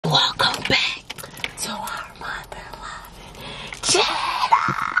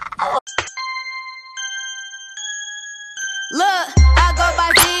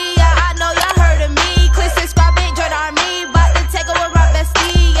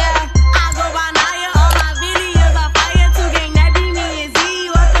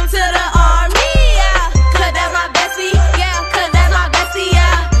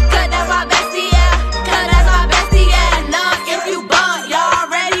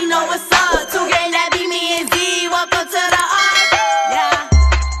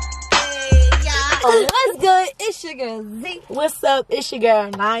up? It's your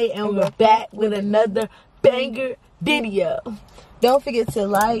girl Naya, and we're back with another banger video. Don't forget to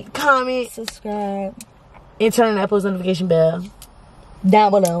like, comment, subscribe, and turn on that post notification bell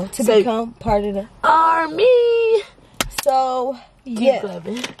down below to become part of the army. So, yeah,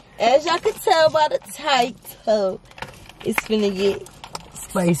 clapping. As y'all can tell by the title, it's finna get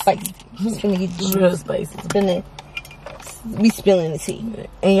spicy. It's finna get real spicy. It's finna we spilling the tea.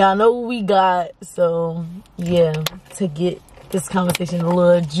 And y'all know what we got, so yeah, to get this conversation a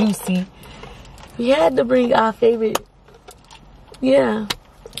little juicy, we had to bring our favorite. Yeah.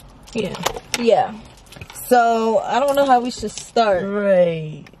 So I don't know how we should start.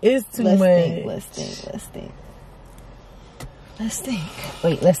 Right. It's too much. Let's think.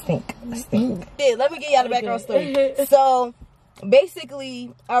 Wait, let's think. Yeah, let me get y'all the background story. So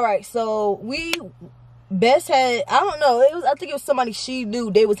basically, alright, so Bess had, I don't know, I think it was somebody she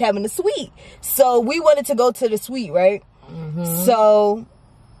knew, they was having a suite. So we wanted to go to the suite, right? So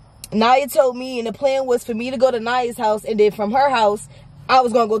Naya told me, and the plan was for me to go to Naya's house, and then from her house I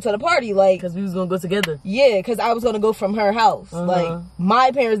was gonna go to the party, like, because we was gonna go together. Yeah, because I was gonna go from her house. Like,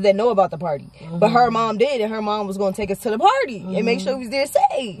 my parents didn't know about the party, but her mom did, and her mom was gonna take us to the party and make sure we was there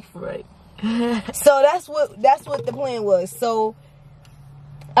safe. Right. So that's what the plan was. So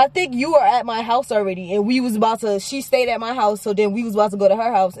I think you were at my house already, and we was about to. She stayed at my house, so then we was about to go to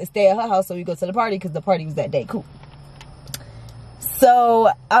her house and stay at her house, so we go to the party because the party was that day. Cool. So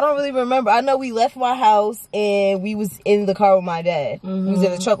I don't really remember. I know we left my house and we was in the car with my dad. We was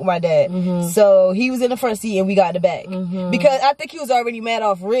in the truck with my dad. So he was in the front seat and we got in the back because I think he was already mad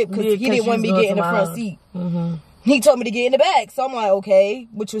off rip because he didn't want me to get in the front seat. He told me to get in the back, so I'm like, okay,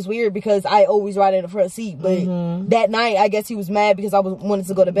 which was weird because I always ride in the front seat. But that night, I guess he was mad because I wanted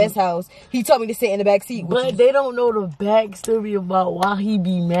to go to Beth's house. He told me to sit in the back seat. But they don't know the backstory about why he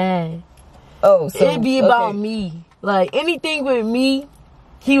be mad. Oh, so it be about me. Like, anything with me,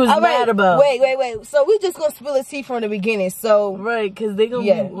 he was mad about. Wait. So we just gonna spill the tea from the beginning. So right, because they gonna be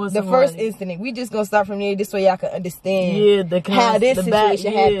the first incident. We just gonna start from there just so y'all can understand how this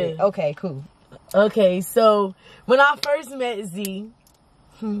situation happened. Okay, cool. Okay, so when I first met Z,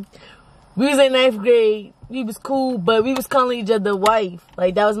 we was in 9th grade. We was cool, but we was calling each other wife.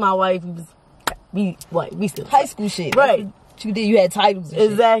 Like, that was my wife. We still high school shit, right? You did. You had titles. And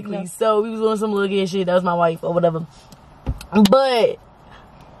exactly. Shit, you know? So we was doing some little gay shit. That was my wife or whatever. But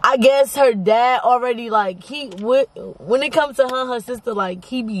I guess her dad already, like, when it comes to her sister, like,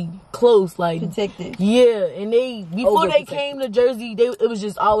 he be close, like, protected. Yeah, and before they came to Jersey, it was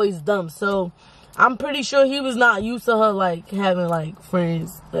just always them. So I'm pretty sure he was not used to her, like, having, like,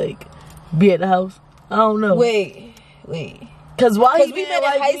 friends, like, be at the house. I don't know. Wait. Cause why he we met in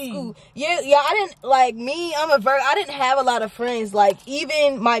high school. Yeah, I didn't, like, me, I'm a virgin. I didn't have a lot of friends. Like,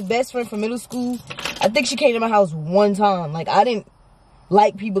 even my best friend from middle school, I think she came to my house one time. Like, I didn't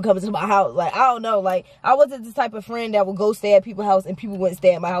like people coming to my house. Like, I don't know. Like, I wasn't the type of friend that would go stay at people's house and people wouldn't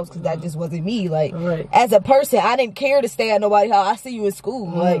stay at my house because that just wasn't me. Like, as a person, I didn't care to stay at nobody's house. I see you in school.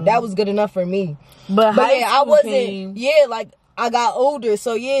 Like, that was good enough for me. But yeah, I wasn't, like, I got older,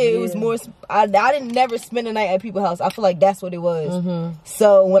 so it was more. I didn't never spend a night at people's house. I feel like that's what it was.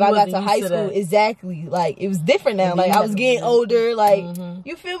 So when I got to high school, exactly, like, it was different now. Like, I was getting older, like,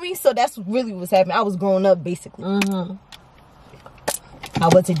 you feel me? So that's really what's happening. I was growing up, basically. I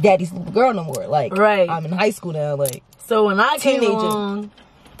wasn't daddy's little girl no more. Like, I'm in high school now. Like, so when I came along,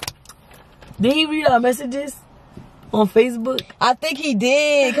 did he read our messages on Facebook? I think he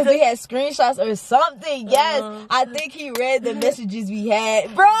did, because we had screenshots or something. Yes, I think he read the messages we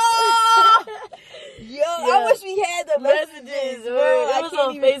had, bro. Yo, I wish we had the messages, bro. It was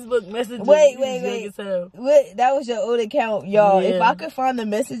on Facebook messages. Wait. That was your old account, y'all. If I could find the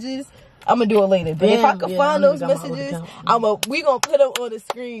messages, I'm gonna do it later. But if I could find those messages, we gonna put them on the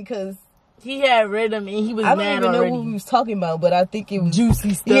screen, because he had read them and he was mad already. I don't even know what we was talking about, but I think it was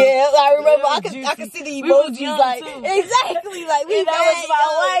juicy stuff. Yeah, I remember. I could see the emojis, like, exactly, like, we that was my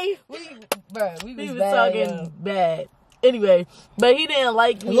wife. We was talking bad. Anyway, but he didn't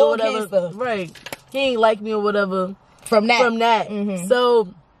like me or whatever. Right. He didn't like me or whatever. From that.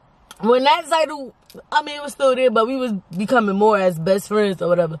 So when that title, I mean, it was still there, but we was becoming more as best friends or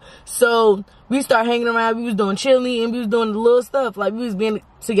whatever. So we started hanging around. We was doing chilling and we was doing the little stuff. Like, we was being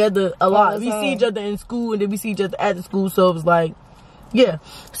together a lot. We see each other in school and then we see each other after school. So it was like, yeah.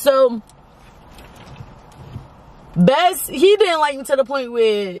 So Bess, he didn't like me to the point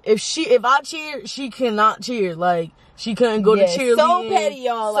where if I cheered, she cannot cheer. Like, she couldn't go to cheerleading. So petty,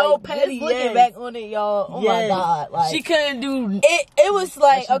 y'all. So like, petty. Just looking back on it, y'all. Oh my God. Like, she couldn't do it. It was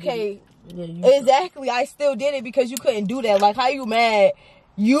like, okay. Exactly. I still did it because you couldn't do that. Like, how you mad?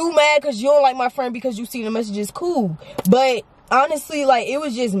 You mad because you don't like my friend because you see the messages. Cool. But honestly, like, it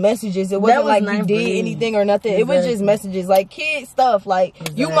was just messages. It wasn't like we did anything or nothing. Exactly. It was just messages, like kid stuff, like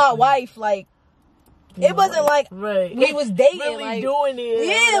you my wife, like. It wasn't like we was dating, really like doing it.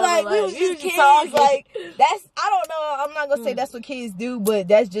 Yeah, like we was just kids. Talking. Like that's, I don't know. I'm not gonna say that's what kids do, but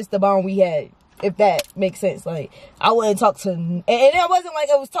that's just the bond we had. If that makes sense. Like I wouldn't talk to, and it wasn't like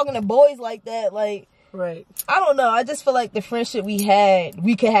I was talking to boys like that. Like I don't know. I just feel like the friendship we had,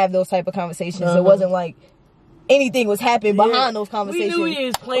 we could have those type of conversations. It wasn't like anything was happening behind those conversations. We knew he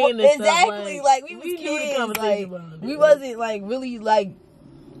was playing this exactly. Stuff. Like we was kids. Like we wasn't like really like.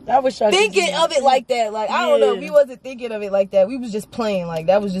 I wish I thinking of it like that. Like I don't know, we wasn't thinking of it like that. We was just playing. Like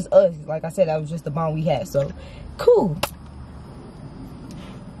that was just us. Like I said, that was just the bond we had. So cool.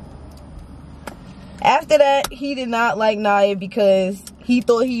 After that, he did not like Naya because he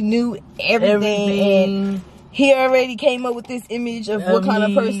thought he knew everything. And he already came up with this image of what kind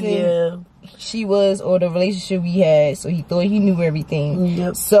of person she was or the relationship we had. So he thought he knew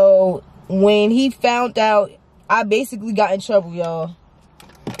everything. So when he found out, I basically got in trouble, y'all.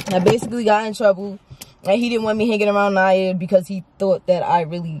 And he didn't want me hanging around Naya because he thought that I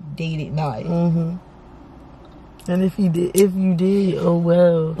really dated Naya. And if you did, oh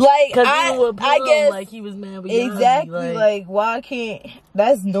well. Like I guess like he was mad with exactly. Like why can't?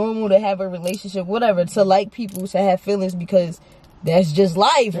 That's normal to have a relationship, whatever. To like people, to have feelings, because that's just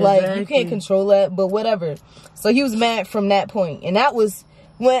life. Like you can't control that, but whatever. So he was mad from that point, and that was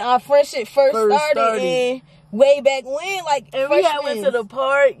when our friendship first started. And way back when, like, and we had went to the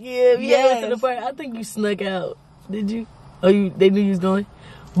park. Yeah, we had went to the park. I think you snuck out. Did you? Oh, they knew you was going.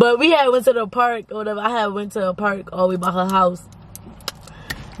 But we had went to the park or whatever. I had went to a park all the way by her house,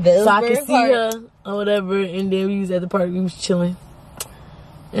 so I could see her or whatever. And then we was at the park. We was chilling.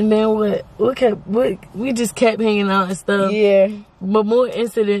 And then we just kept hanging out and stuff. Yeah. But more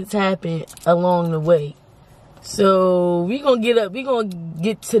incidents happened along the way. So we gonna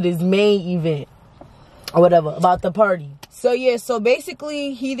get to this main event. Or whatever, about the party. So yeah, so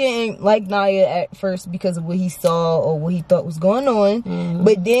basically he didn't like Naya at first because of what he saw or what he thought was going on.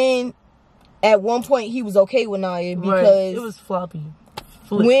 But then at one point he was okay with Naya because it was floppy.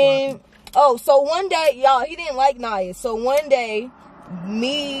 So one day, y'all, he didn't like Naya. So one day,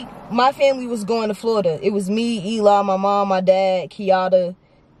 my family was going to Florida. It was me, Eli, my mom, my dad, Kiata.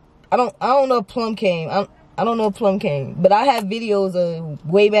 I don't know if Plum came. I don't know if Plum came, but I have videos of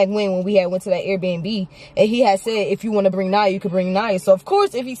way back when we had went to that Airbnb, and he had said, if you want to bring Naya, you could bring Naya. So of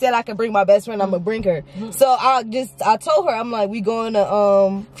course, if he said I could bring my best friend, I'm gonna bring her. So I told her, I'm like, we going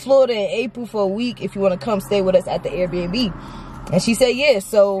to Florida in April for a week. If you want to come stay with us at the Airbnb, and she said yes.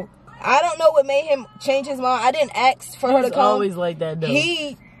 So I don't know what made him change his mind. I didn't ask for her to come. Always like that though.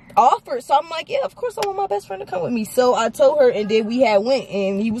 He offered, so I'm like, yeah, of course I want my best friend to come with me. So I told her, and then we had went,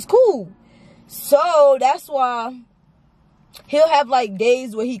 and he was cool. So that's why he'll have like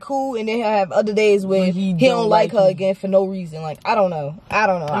days where he cool, and then he'll have other days where he don't like her again for no reason. Like I don't know.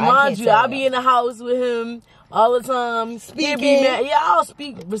 Mind you, I'll be in the house with him all the time. Speaking. Yeah, I'll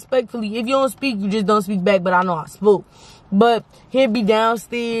speak respectfully. If you don't speak, you just don't speak back. But I know I spoke. But he'll be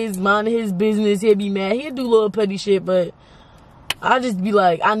downstairs minding his business. He'll be mad. He'll do little petty shit, but I just be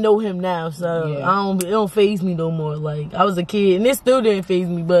like, I know him now, so it don't faze me no more. Like I was a kid, and it still didn't faze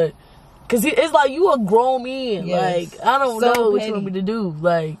me, but. Cause it's like you a grown man. Yes. Like I don't know what you want me to do.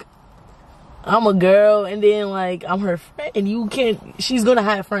 Like I'm a girl, and then like I'm her friend, and you can't. She's gonna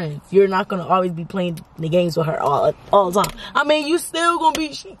have friends. You're not gonna always be playing the games with her all the time. I mean, you still gonna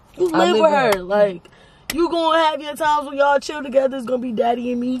be. You live with her. Like you gonna have your times when y'all chill together. It's gonna be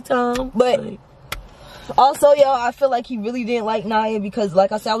daddy and me time. But like, also, y'all, I feel like he really didn't like Naya because,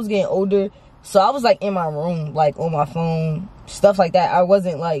 like I said, I was getting older, so I was like in my room, like on my phone, stuff like that. I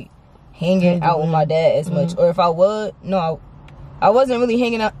wasn't like hanging out with my dad as much, or if I was, I wasn't really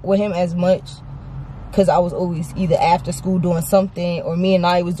hanging out with him as much because I was always either after school doing something, or me and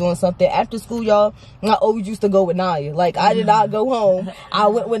Naya was doing something after school, y'all. I always used to go with Naya. Like I did not go home. I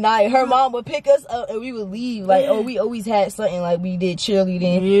went with Naya. Her mom would pick us up and we would leave. Like we always had something, like we did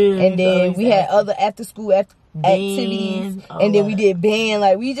cheerleading, and then we had other after school activities, and then we did band.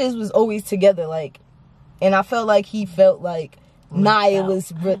 Like we just was always together. Like, and I felt like he felt like Naya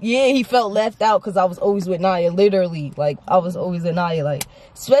was, he felt left out because I was always with Naya, literally. Like, I was always with Naya, like,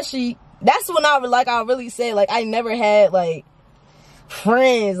 especially, that's when I really said, like, I never had, like,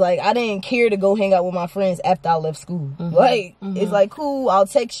 friends. Like, I didn't care to go hang out with my friends after I left school. Like, it's like, cool, I'll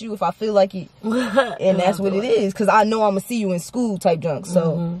text you if I feel like it, and that's what it is, because I know I'm gonna see you in school type junk,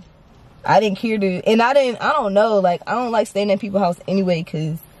 so, I didn't care to, and I don't know, like, I don't like staying at people's house anyway,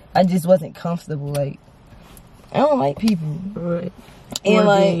 because I just wasn't comfortable, like, I don't like people. Right. And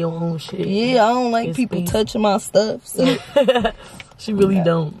like your own shit. Yeah, I don't like people touching my stuff. So she really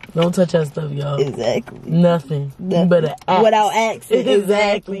don't touch her stuff, y'all. Exactly. Nothing. You better ask. Without asking.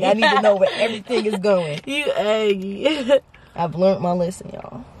 Exactly. I need to know where everything is going. You aggy. I've learned my lesson,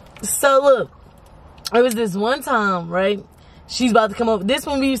 y'all. So look, it was this one time, right? She's about to come up. This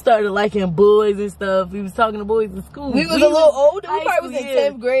when we started liking boys and stuff. We was talking to boys in school. We was a little older. We probably was in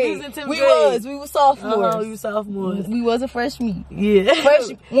 10th grade. We was in 10th grade. We was sophomores. We was sophomores. We wasn't freshmen. Yeah.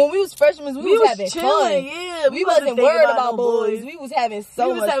 When we was freshmen, we was having chilling, fun. Yeah. We wasn't worried about boys. We was having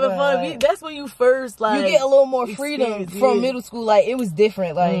so much fun. Like, that's when you first, like, you get a little more freedom from middle school. Like, it was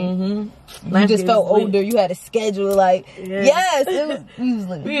different. Like, you just felt older. You had a schedule. Like, yes, it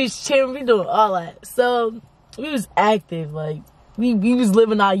was, we was chilling. We doing all that. So, we was active. Like, we was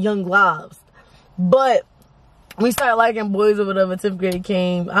living our young lives. But we started liking boys or whatever. 10th grade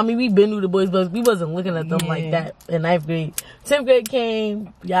came. I mean, we been with the boys, but we wasn't looking at them like that in 9th grade. 10th grade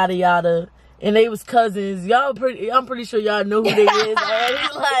came, yada yada, and they was cousins. I'm pretty sure y'all know who they is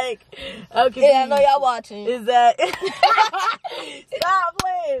already. Like, okay, yeah, I know y'all watching. Is that? Stop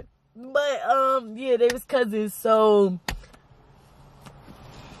playing. But yeah, they was cousins. So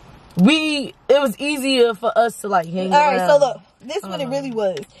it was easier for us to like hang around. Alright, so look, this is what it really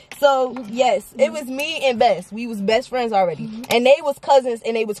was. So yes, it was me and Bess. We was best friends already, and they was cousins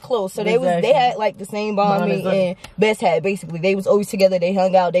and they was close. So they had like the same bond me and Bess had. Basically, they was always together. They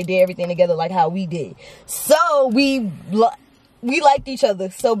hung out. They did everything together like how we did. So we liked each other.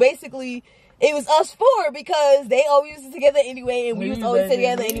 So basically, it was us four because they always was together anyway, and we was always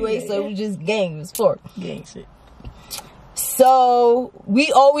together anyway. So it was just gang. It was four. Gang shit. So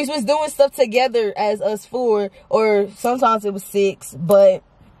we always was doing stuff together as us four, or sometimes it was six, but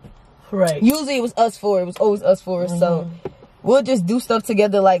usually it was us four. It was always us four. So we'll just do stuff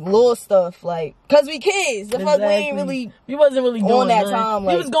together, like little stuff, like, cause we kids. The fuck, we wasn't really doing on that time.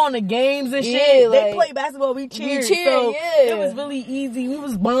 Like, we was going to games and shit. Like, they played basketball. We cheered. So it was really easy. We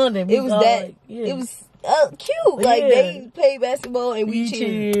was bonding. It was that. It was cute. Like they played basketball and we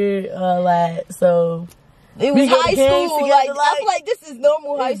cheered a lot. So. It was high school. Like, I feel like this is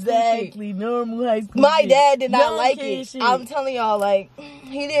normal high school shit. Exactly, normal high school. My dad did not like it. Shit. I'm telling y'all, like,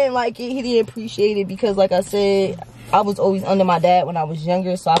 he didn't like it. He didn't appreciate it because, like I said, I was always under my dad when I was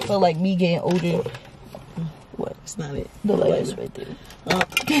younger. So I feel like me getting older. What? It's not it. The lights right there.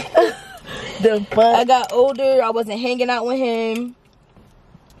 The fuck? I got older. I wasn't hanging out with him.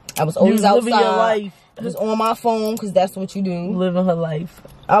 I was always outside. Living your life. I was on my phone because that's what you do. Living her life.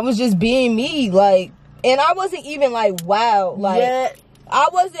 I was just being me, like. And I wasn't even like wild, like I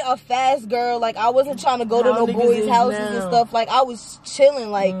wasn't a fast girl, like I wasn't trying to go to no boys' houses and stuff. Like I was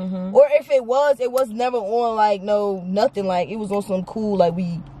chilling, like, or if it was never on like nothing. Like it was on some cool, like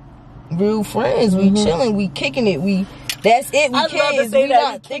we real friends, we chilling, we kicking it, that's it. We kids, we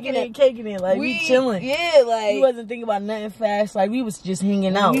not kicking it, kicking it, like we chilling. Yeah, like we wasn't thinking about nothing fast. Like we was just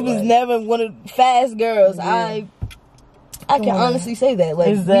hanging out. We was never one of fast girls. I can honestly say that, like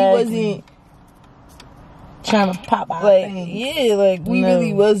we wasn't trying to pop out, like things. Like we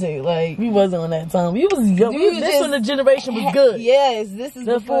really wasn't, like we wasn't on that time. We was young. This when the generation was good. Yes, this is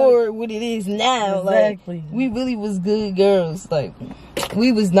before what it is now. Exactly. Like we really was good girls. Like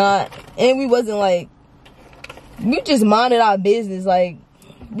we was not, and we wasn't like, we just minded our business. Like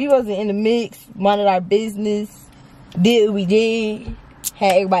we wasn't in the mix. Minded our business. Did what we did.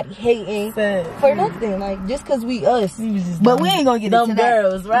 Had everybody hating for nothing, like just cause we us. But we ain't gonna get into that.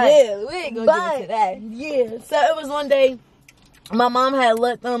 Girls, right? Yeah, we ain't gonna get into that. Yeah. So it was one day, my mom had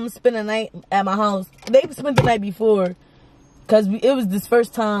let them spend the night at my house. They spent the night before, cause it was this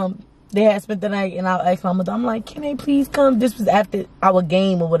first time they had spent the night, and I asked my mother, I'm like, can they please come? This was after our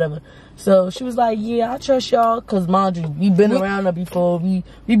game or whatever. So she was like, yeah, I trust y'all, cause mind you, we been around her before. We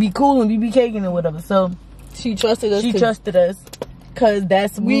be cool and we be caking or whatever. So she trusted us. She trusted us. Cause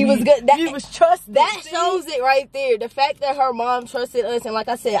we was good. We was trusted. That shows it right there. The fact that her mom trusted us, and like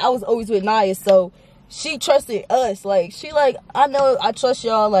I said, I was always with Naya, so she trusted us. Like she like, I know I trust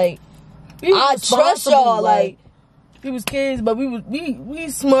y'all. Like I trust y'all. Like we was kids, but we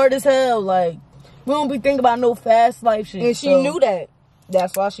smart as hell. Like we don't be thinking about no fast life shit. And she knew that.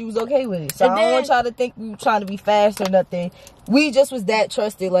 That's why she was okay with it. So I don't want y'all to think we were trying to be fast or nothing. We just was that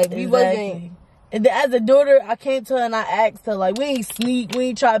trusted. Like we wasn't. And then as a daughter, I came to her and I asked her, like, we ain't sneak, we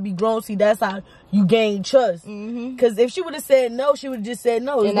ain't try to be grown. See, that's how you gain trust. Because if she would have said no, she would have just said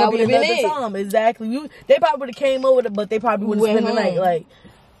no. It's going to be another time. Exactly. They probably would have came over, but they probably wouldn't spend the night. Like,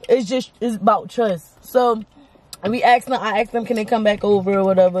 it's about trust. So, and I asked them, can they come back over or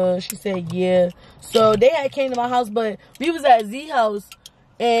whatever? She said, yeah. So, they had came to my house, but we was at Z's house,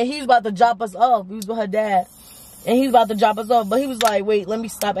 and he was about to drop us off. We was with her dad. and he's about to drop us off. But he was like, wait, let me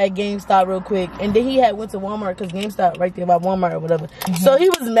stop at GameStop real quick. And then he had went to Walmart because GameStop right there by Walmart or whatever. So he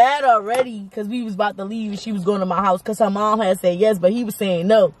was mad already because we was about to leave and she was going to my house because her mom had said yes, but he was saying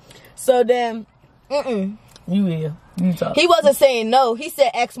no. So then, you here. You talk. He wasn't saying no. He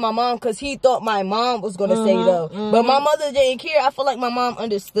said ask my mom because he thought my mom was going to say no. But my mother didn't care. I feel like my mom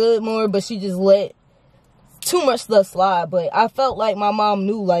understood more, but she just let too much stuff slide. But I felt like my mom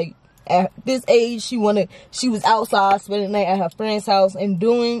knew, like, at this age, she was outside spending the night at her friend's house and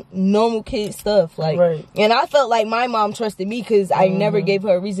doing normal kid stuff. Like, and I felt like my mom trusted me because I never gave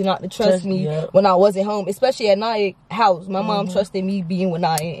her a reason not to trust me when I wasn't home, especially at Naya's house. My mom trusted me being with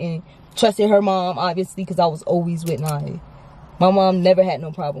Naya and trusted her mom, obviously, because I was always with Naya. My mom never had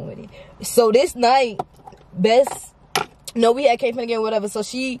no problem with it. So this night, Bess, we had came from again, whatever. So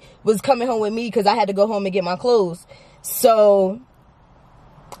she was coming home with me because I had to go home and get my clothes. So,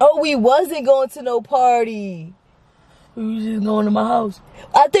 we wasn't going to no party. We was just going to my house.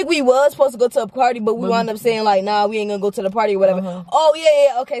 I think we was supposed to go to a party, but we wound up saying, like, nah, we ain't gonna go to the party or whatever. Oh,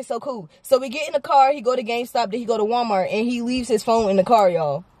 yeah, okay, so cool. So we get in the car, he go to GameStop, then he go to Walmart, and he leaves his phone in the car,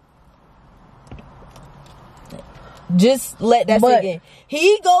 y'all. Just let that sink in.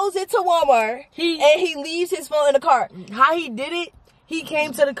 He goes into Walmart, and he leaves his phone in the car. How he did it, he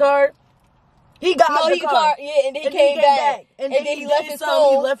came to the car. He got out the car. And then he came back. And then he left his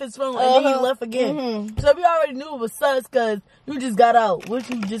phone. He left his phone, and then he left again. So we already knew it was sus because you just got out. What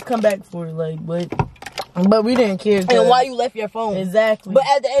you just come back for? Like, but we didn't care. And why you left your phone. Exactly. But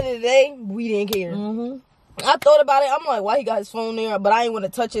at the end of the day, we didn't care. I thought about it. I'm like, why he got his phone there? But I ain't want to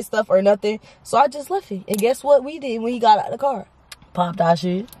touch his stuff or nothing. So I just left it. And guess what we did when he got out of the car? Popped our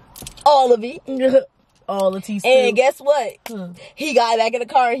shit. All of it. All the tea. And guess what? He got back in the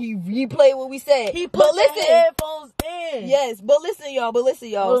car and he replayed what we said. He put the headphones in. Yes, but listen, y'all.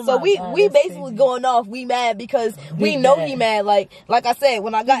 Oh, so we basically going off. We mad because we know he mad. Like I said,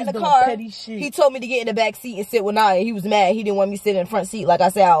 when I got in the car, he told me to get in the back seat and sit with Naya. He was mad. He didn't want me to sit in the front seat. Like I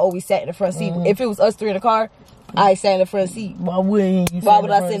said, I always sat in the front seat. If it was us three in the car, I sat in the front seat. Why wouldn't you? Why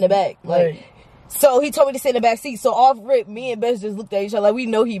would I sit in the back? Like. So he told me to sit in the back seat. So off rip, me and Bess just looked at each other like, we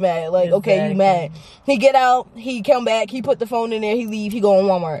know he mad. Like, okay, you mad. He get out, he come back, he put the phone in there, he leave, he go on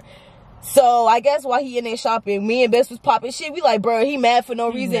Walmart. So I guess while he in there shopping, me and Bess was popping shit. We like, bro, he mad for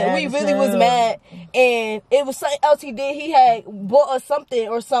no reason. We really was mad. And it was something else he did. He had bought us something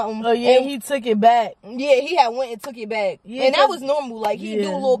or something. Oh yeah, and he took it back. Yeah, he had went and took it back. Yeah, and that was normal. Like, he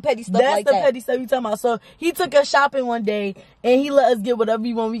do little petty stuff like that. That's the petty stuff you talking about. So he took us shopping one day and he let us get whatever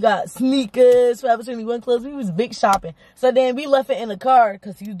we want. We got sneakers, Forever 21 clothes. We was big shopping. So then we left it in the car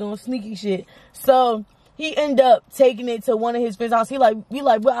because he was doing sneaky shit. So he ended up taking it to one of his friends' house. We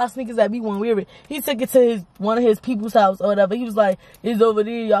like, what our sneakers at? We want to wear it. He took it to one of his people's house or whatever. He was like, it's over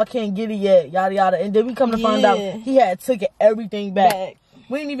there. Y'all can't get it yet. Yada, yada. And then we come to find out he had took everything back.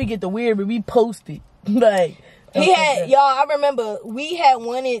 We didn't even get to wear it, but we posted. Like, he had, y'all, I remember we had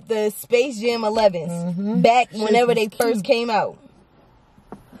wanted the Space Jam 11s back whenever they first came out.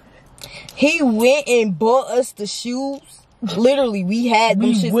 He went and bought us the shoes. Literally, we had them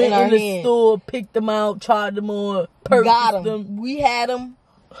shits in our hand. We went in the store, picked them out, tried them on, purchased them. We had them.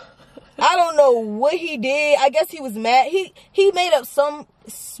 I don't know what he did. I guess he was mad. He made up some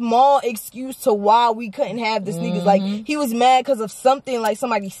small excuse to why we couldn't have the sneakers. Like, he was mad because of something like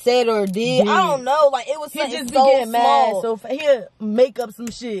somebody said or did. I don't know. Like, it was something so getting mad. So he'll make up some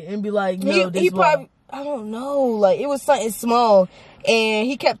shit and be like, no, he probably, I don't know. Like, it was something small. And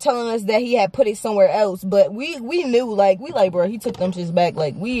he kept telling us that he had put it somewhere else. But we knew, like, bro, he took them shits back.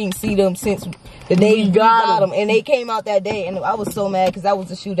 Like, we ain't see them since the day we got them. And they came out that day. And I was so mad because that was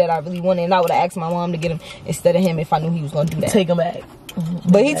the shoe that I really wanted. And I would have asked my mom to get him instead of him if I knew he was going to do that. Take him back.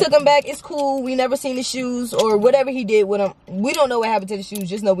 But he took them back. It's cool. We never seen the shoes or whatever he did with them. We don't know what happened to the shoes.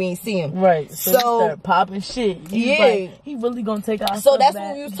 Just know we ain't see him. Right. So he started popping shit. Like, he really gonna take our stuff that's back.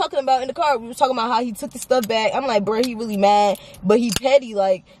 what we was talking about in the car. We was talking about how he took the stuff back. I'm like, bro, he really mad, but he petty.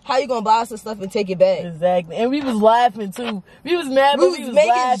 Like, how you gonna buy some stuff and take it back? Exactly. And we was laughing too. We was mad, but we was making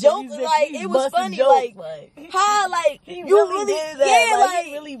laughing. Jokes. Like, it was funny. Like, how, like, you really did that? Yeah, like,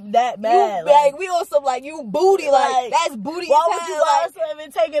 he really that mad. Like, we on some, like, you booty. Like, that's booty. Why would you buy something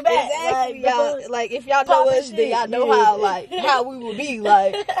and take it back? Exactly, y'all. Like, if y'all know us, then y'all know how we would be.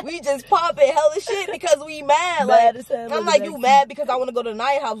 Like, we just popping hella shit because we mad. Like, I'm like, you mad because I want to go to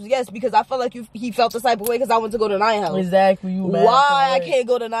Naya house? Yes, because I felt like he felt the type of way because I want to go to Naya house. Exactly. You mad? Why I can't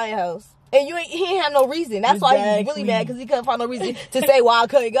go to Naya house? And he ain't have no reason. That's why he was really mad, because he couldn't find no reason to say why I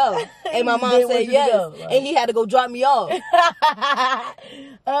couldn't go. And my mom said yes, and he had to go drop me off.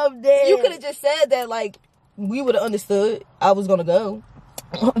 I'm dead. You could have just said that, like, we would have understood I was gonna go.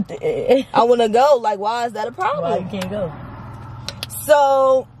 I want to go. Like, why is that a problem? Why you can't go?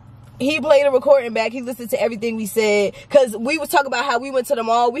 So he played a recording back. He listened to everything we said. Because we was talking about how we went to the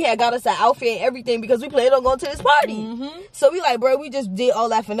mall. We had got us an outfit and everything because we planned on going to this party. So we like, bro, we just did all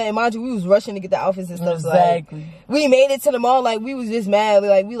that for nothing. Mind you, we was rushing to get the outfits and stuff. Exactly. So, like, we made it to the mall. Like, we was just mad.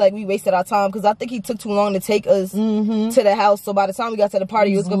 We wasted our time. Because I think he took too long to take us to the house. So by the time we got to the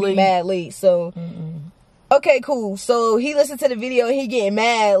party, it was going to be mad late. So... Okay, cool. So he listened to the video and he getting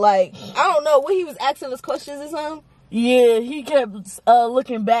mad. Like, I don't know what he was asking us questions or something. Yeah, he kept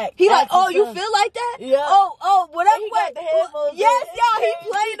looking back. He like, oh, you feel like that? Yeah. Oh, whatever. He got the headphones. Yes, y'all. He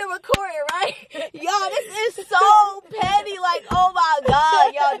played the recording, right? Y'all, this is so petty. Like, oh my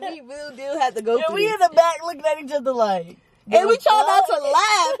god, y'all. We really do have to go. Yeah, through we this. in the back looking at each other like. And we try not to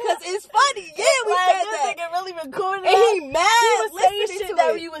laugh because it's funny. Yeah, we like, said this that. nigga really recorded And he mad. He was saying listening shit to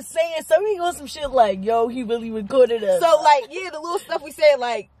that it. he was saying. So he goes some shit like, yo, he really recorded us. So, like, yeah, the little stuff we said,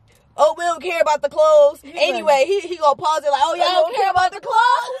 like, oh, we don't care about the clothes. Anyway, he gonna pause it like, oh, y'all don't care about the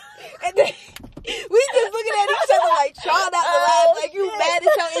clothes? And then we just looking at each other like, trying not to laugh. Like, you mad as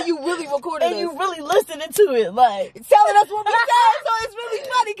hell and you really recorded us. And you really listening to it, like. Telling us what we said, so it's really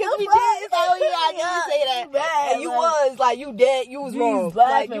funny because we did. It's like, oh, yeah, I didn't say that. Mad, And you was, like, you dead, you was wrong.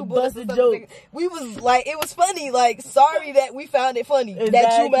 Like, you busted jokes. We was, like, it was funny. Like, sorry that we found it funny. Exactly.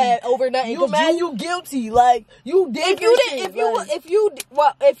 That you mad over nothing. You mad, you guilty. Like, you did if you didn't care,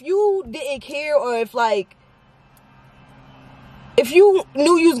 or if you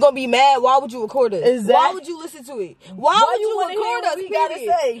knew you was gonna be mad, why would you record us? Exactly. Why would you listen to it? Why would you record us? We gotta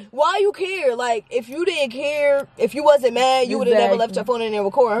say. Why you care? Like, if you didn't care, if you wasn't mad, you would have never left your phone in there and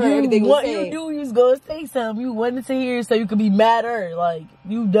recorded her everything was saying. You knew you was gonna say something. You wanted to hear so you could be mad at her. Like,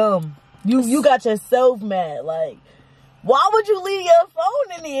 you dumb. You got yourself mad. Like, why would you leave your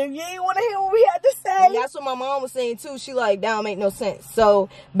phone in there if you ain't want to hear what we had to say? And that's what my mom was saying too. She like, that don't make no sense. So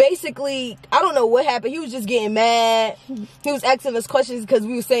basically, I don't know what happened. He was just getting mad. He was asking us questions because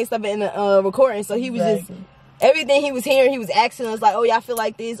we was saying stuff in the recording. So he was just, everything he was hearing, he was asking us like, oh, y'all feel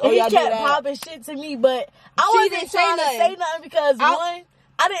like this? Oh, y'all do that? He kept popping shit to me, but I wasn't trying to say nothing because one,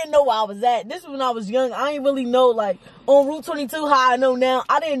 I didn't know where I was at. This was when I was young. I didn't really know, like, on Route 22, how I know now.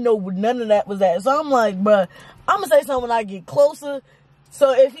 I didn't know where none of that was at. So I'm like, bruh, I'm going to say something when I get closer.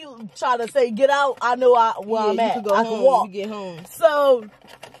 So if he try to say, get out, I know where I'm at. I can walk. You get home. So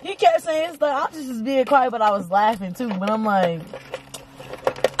he kept saying stuff. I was just being quiet, but I was laughing too. But I'm like,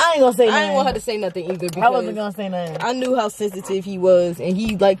 I ain't going to say nothing. I didn't want her to say nothing either because I wasn't going to say nothing. I knew how sensitive he was, and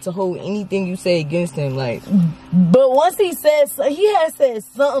he liked to hold anything you say against him. Like, but once he had said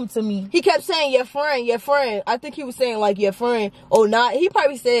something to me. He kept saying, your friend. I think he was saying, like, your friend. Or not. He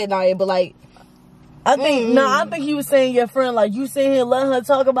probably said not, but like, I think he was saying your friend, like, you sitting here letting her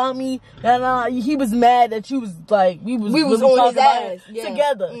talk about me, and he was mad that you was like, we was really on talking his about ass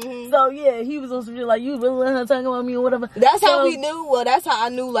together. So yeah, he was on some shit like, you really letting her talk about me or whatever. That's how we knew. Well, that's how I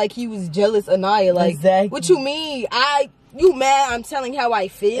knew, like, he was jealous of Naya. Like, exactly. What you mean? You mad? I'm telling how I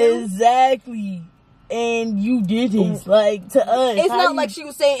feel. Exactly. And you did this, like, to us. It's not like she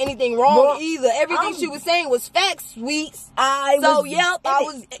was saying anything wrong either. Everything she was saying was facts, sweets. I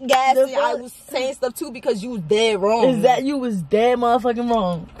was gassing. I was saying stuff too because you was dead wrong. You was dead motherfucking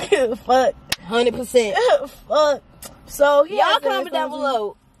wrong. Fuck. 100%. Fuck. So, y'all comment down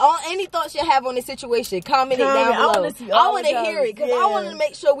below. Any thoughts you have on this situation, comment it down below. I want to hear it because I want to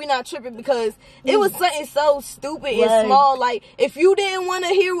make sure we're not tripping because it was something so stupid and small. Like, if you didn't want to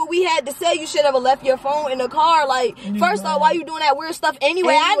hear what we had to say, you should have left your phone in the car. Like, first off, why you doing that weird stuff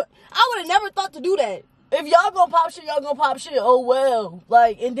anyway? I would have never thought to do that. If y'all gonna pop shit, y'all gonna pop shit. Oh well,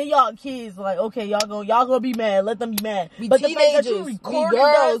 like, and then y'all kids, like, okay, y'all gonna be mad. Let them be mad. We but teenagers, the fact that you recorded we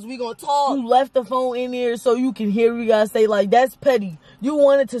girls, we gonna talk. You left the phone in there so you can hear what you gotta say. Like, that's petty. You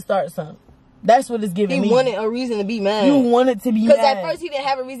wanted to start something. That's what it's giving me. He wanted a reason to be mad. You wanted to be mad. Because at first he didn't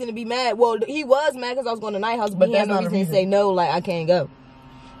have a reason to be mad. Well, he was mad because I was going to night house, but he had no reason to say no, like, I can't go.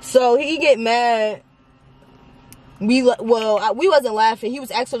 So he get mad. We wasn't laughing. He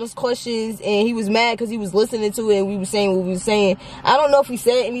was asking us questions, and he was mad because he was listening to it, and we were saying what we were saying. I don't know if he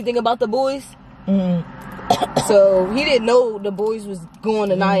said anything about the boys. So he didn't know the boys was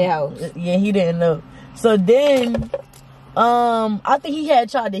going to Naya house. Yeah, he didn't know. So then, I think he had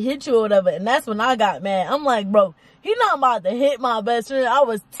tried to hit you or whatever, and that's when I got mad. I'm like, bro, he not about to hit my best friend. I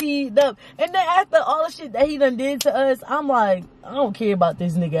was teed up. And then after all the shit that he done did to us, I'm like, I don't care about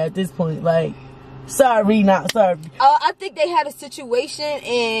this nigga at this point. Like, sorry, not sorry. I think they had a situation,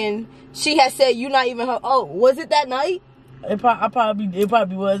 and she had said, "You not even her." Oh, was it that night? It probably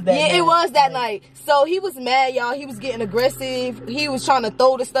was that night. Yeah, it was that night. So he was mad, y'all. He was getting aggressive. He was trying to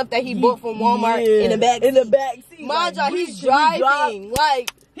throw the stuff that he bought from Walmart in the back seat. Mind y'all, he's driving.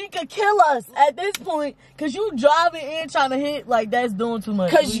 Like, he could kill us at this point. Cause you driving in trying to hit, like, that's doing too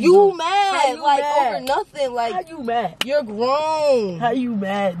much. Cause you mad. Like, over nothing. Like, how you mad? You're grown. How you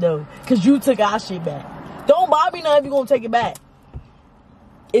mad, though? Cause you took our shit back. Don't buy me nothing if you gonna take it back.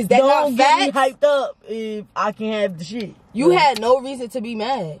 Is that don't not get facts? me hyped up if I can have the shit. You had no reason to be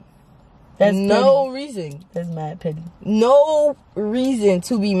mad. That's no petty. reason. That's mad petty. No reason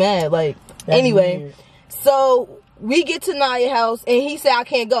to be mad. Like, that's anyway. Weird. So, we get to Naya's house, and he said, I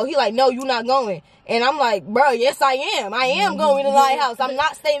can't go. He like, no, you're not going. And I'm like, bro, yes, I am. I am going to Naya's house. I'm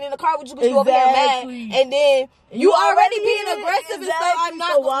not staying in the car with you because you over there mad. And then, you already being aggressive and stuff. I'm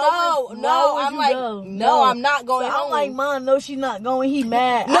not, I'm like, no, I'm not going home. I'm like, Mom, no, she's not going. He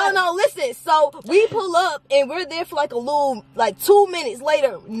mad. No, listen. So, we pull up, and we're there for like a little, like 2 minutes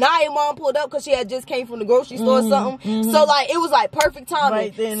later. Naya's mom pulled up because she had just came from the grocery store or something. So, like, it was like perfect timing.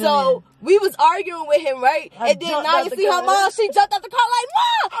 Right then, so, we was arguing with him, right? And then Naya see her mom, she jumped out the car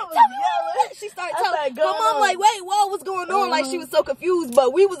like, Mom, tell me what. She started telling my mom like, wait, whoa, what's going on? Like, she was so confused,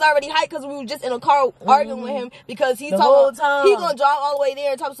 but we was already hyped because we were just in a car arguing with him because he told her he gonna drive all the way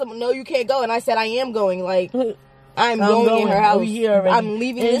there and tell someone, no, you can't go. And I said, I am going. Like, I'm going in her house. I'm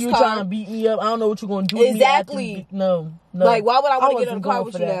leaving this car. You trying to beat me up? I don't know what you're gonna do. Exactly. No. Like, why would I want to get in the car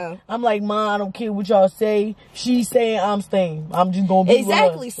with you now? I'm like, Mom, I don't care what y'all say. She's saying I'm staying. I'm just gonna be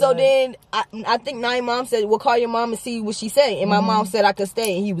exactly. with her. So like, then I think Naya's mom said, well, call your mom and see what she say. And my mom said I could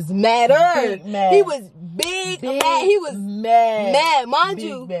stay. And he was madder. Mad. He was big mad. He was mad. Mind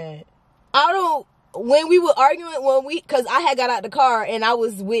you, I don't. When we were arguing, cause I had got out the car and I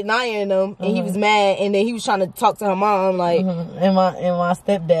was with Naya and them, and he was mad, and then he was trying to talk to her mom, like, and my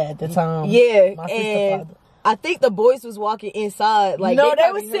stepdad at the time, my and I think the boys was walking inside, like, no,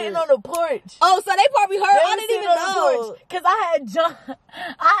 they were sitting on the porch. Oh, so they probably heard. I didn't even know, cause I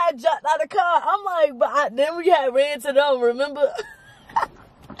had jumped out of the car. I'm like, but then we had ran to them. Remember,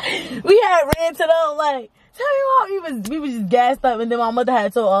 we had ran to them like. Tell you what, we was just gassed up, and then my mother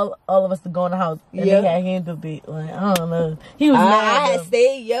had told all of us to go in the house, and they had handled it. Like, I don't know. He was mad. I had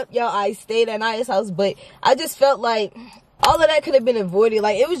stayed. I stayed at Naya's house, but I just felt like all of that could have been avoided.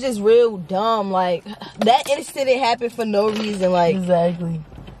 Like, it was just real dumb. Like, that incident happened for no reason. Like, exactly.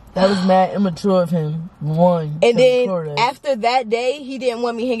 That was mad immature of him. And then after that day, he didn't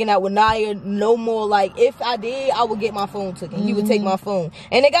want me hanging out with Naya no more. Like, if I did, I would get my phone taken. He would take my phone.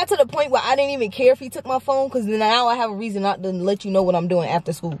 And it got to the point where I didn't even care if he took my phone, because now I have a reason not to let you know what I'm doing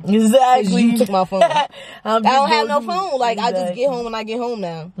after school. Exactly. You took my phone. I don't have no phone. Like, I just get home when I get home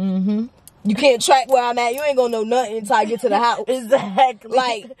now. You can't track where I'm at. You ain't gonna know nothing until I get to the house. Exactly.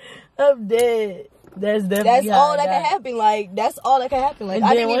 Like, I'm dead. That's all that can happen. Like, that's all that can happen. Like,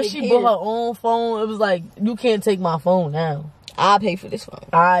 and then when she bought her own phone, it was like, you can't take my phone now. I pay for this phone.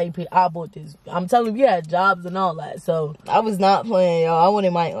 I bought this. I'm telling you, we had jobs and all that. So I was not playing, y'all. I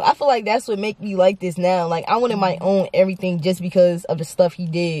wanted I feel like that's what make me like this now. Like, I wanted my own everything just because of the stuff he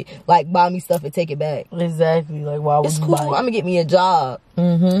did. Like, buy me stuff and take it back. Exactly. Like, why would it's you cool. buy it? I'm gonna get me a job.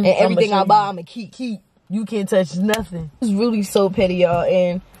 And everything I buy, I'm gonna keep. You can't touch nothing. It's really so petty, y'all.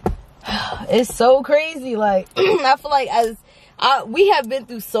 And it's so crazy. Like, I feel like we have been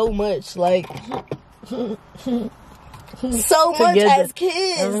through so much. Like, so much as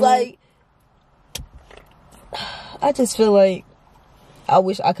kids. Like, I just feel like I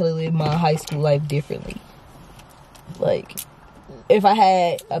wish I could have lived my high school life differently. Like, if I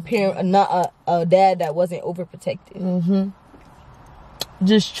had a parent, not a dad that wasn't overprotective.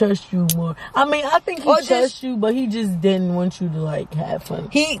 Just trust you more. I mean, I think he trusts you, but he just didn't want you to, like, have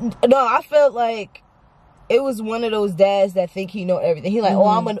fun. I felt like it was one of those dads that think he know everything. He like,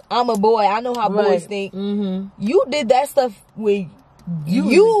 oh, I'm a boy. I know how boys think. You did that stuff with you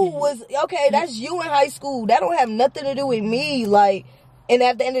was okay. That's you in high school. That don't have nothing to do with me. Like, and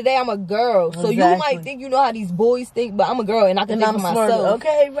at the end of the day, I'm a girl. So you might think you know how these boys think, but I'm a girl and I can think for myself.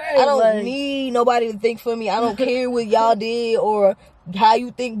 Okay, right. I don't need nobody to think for me. I don't care what y'all did or how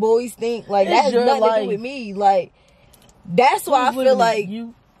you think boys think. Like, that has nothing to do with me. Like, that's why I feel like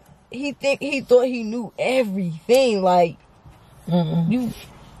he thought he knew everything. Like, it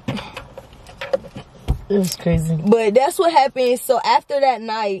was crazy. But that's what happened. So after that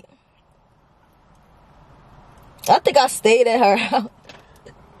night, I think I stayed at her house.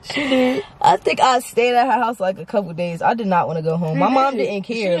 She did. I think I stayed at her house like a couple days. I did not want to go home. My mom didn't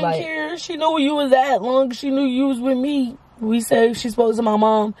care. She didn't care. She knew where you was at. Long as she knew you was with me. We said she spoke to my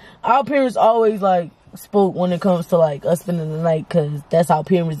mom. Our parents always, like, spoke when it comes to, like, us spending the night, because that's how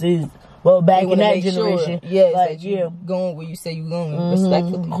parents is. Well, back in that generation. Sure, yeah, like, yeah. Going where you say you going,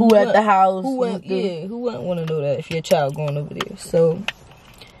 respectfully. Who at the house. Who wouldn't want to know that if your child going over there? So,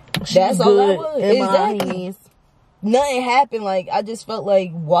 that's all that was. Exactly. Nothing happened. Like, I just felt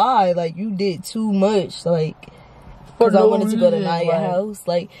like, why? Like, you did too much. Like, because I wanted to go to Naya's house.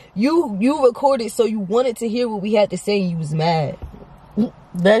 Like, you recorded so you wanted to hear what we had to say and you was mad.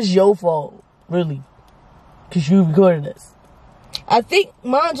 That's your fault, really. Because you recorded us. I think,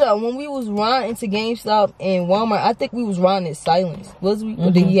 mind y'all, when we was riding to GameStop and Walmart, I think we was riding in silence. Was we?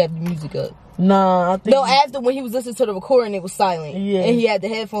 Or did he have the music up? Nah, I think... No, after when he was listening to the recording, it was silent. Yeah. And he had the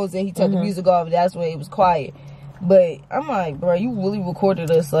headphones and he turned the music off. That's when it was quiet. But I'm like, bro, you really recorded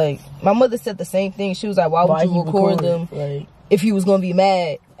us. Like, my mother said the same thing. She was like, why would you record them if you was going to be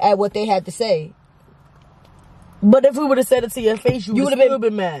mad at what they had to say? But if we would have said it to your face, you would have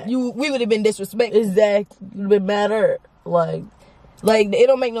been mad. We would have been disrespectful. Exactly. You would have been madder. Like, it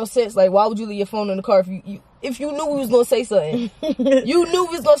don't make no sense. Like, why would you leave your phone in the car if you knew we was going to say something? You knew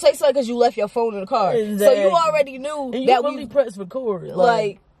we was going to say something because you left your phone in the car. Exactly. So you already knew and that we pressed record.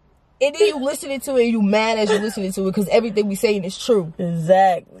 Like, and then you listening to it and you mad as you listening to it because everything we saying is true.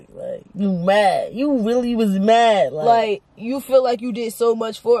 Exactly. Like, you mad. You really was mad. Like, you feel like you did so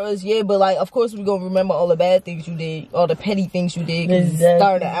much for us, yeah, but like, of course we gonna remember all the bad things you did, all the petty things you did, because you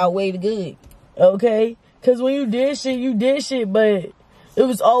started to outweigh the good. Okay? Because when you did shit, but it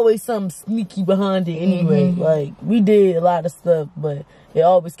was always something sneaky behind it anyway. Like, we did a lot of stuff, but it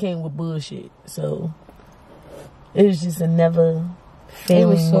always came with bullshit. So, it was just a never failing It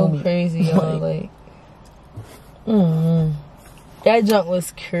was so moment. crazy, y'all. Like, that junk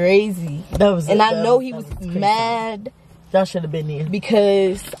was crazy. And I know he was mad. Y'all should have been there.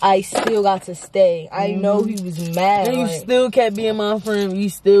 Because I still got to stay. I know he was mad. And you still kept being my friend. We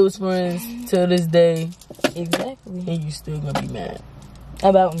still was friends till this day. Exactly. And you still gonna be mad.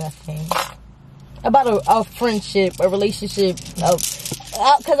 About nothing. About a friendship, a relationship.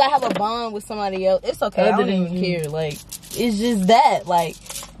 Because I have a bond with somebody else. It's okay. I don't even care. Like, it's just that. Like,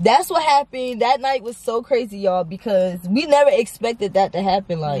 that's what happened. That night was so crazy, y'all. Because we never expected that to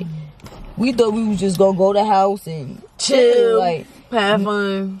happen. Like, we thought we was just gonna go to the house and chill, like have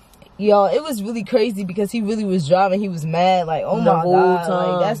fun. Y'all, it was really crazy because he really was driving. He was mad, like, oh my God,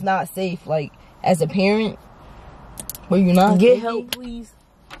 like, that's not safe. Like, as a parent, were you not get help, please?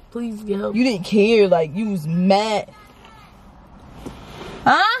 Please get help. You didn't care, like, you was mad.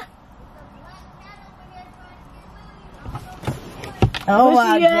 Huh? Oh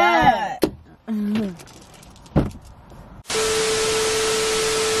my God.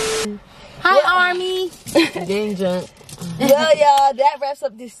 Hi, Army. Gang junk. Well, y'all, that wraps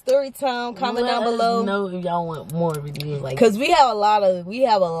up this story time. Comment down below. Know if y'all want more videos like. Cause we have a lot.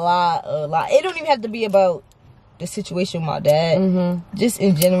 It don't even have to be about the situation with my dad. Just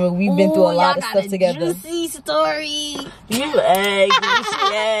in general, we've been through a lot of stuff together. Juicy story. You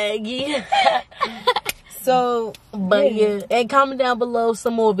aggy. So, but yeah, and comment down below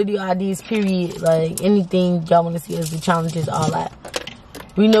some more video ideas. Period. Like anything y'all want to see as the challenges, all that.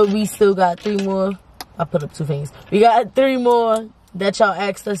 We know we still got 3 more. I put up 2 fingers. We got 3 more that y'all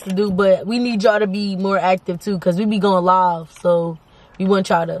asked us to do, but we need y'all to be more active too, because we be going live. So we want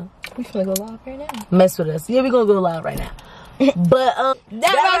y'all to. We finna go live right now. Mess with us. Yeah, we gonna go live right now. But that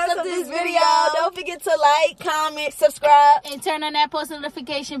wraps up this video. Don't forget to like, comment, subscribe, and turn on that post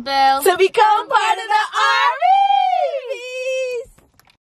notification bell to become part of the army.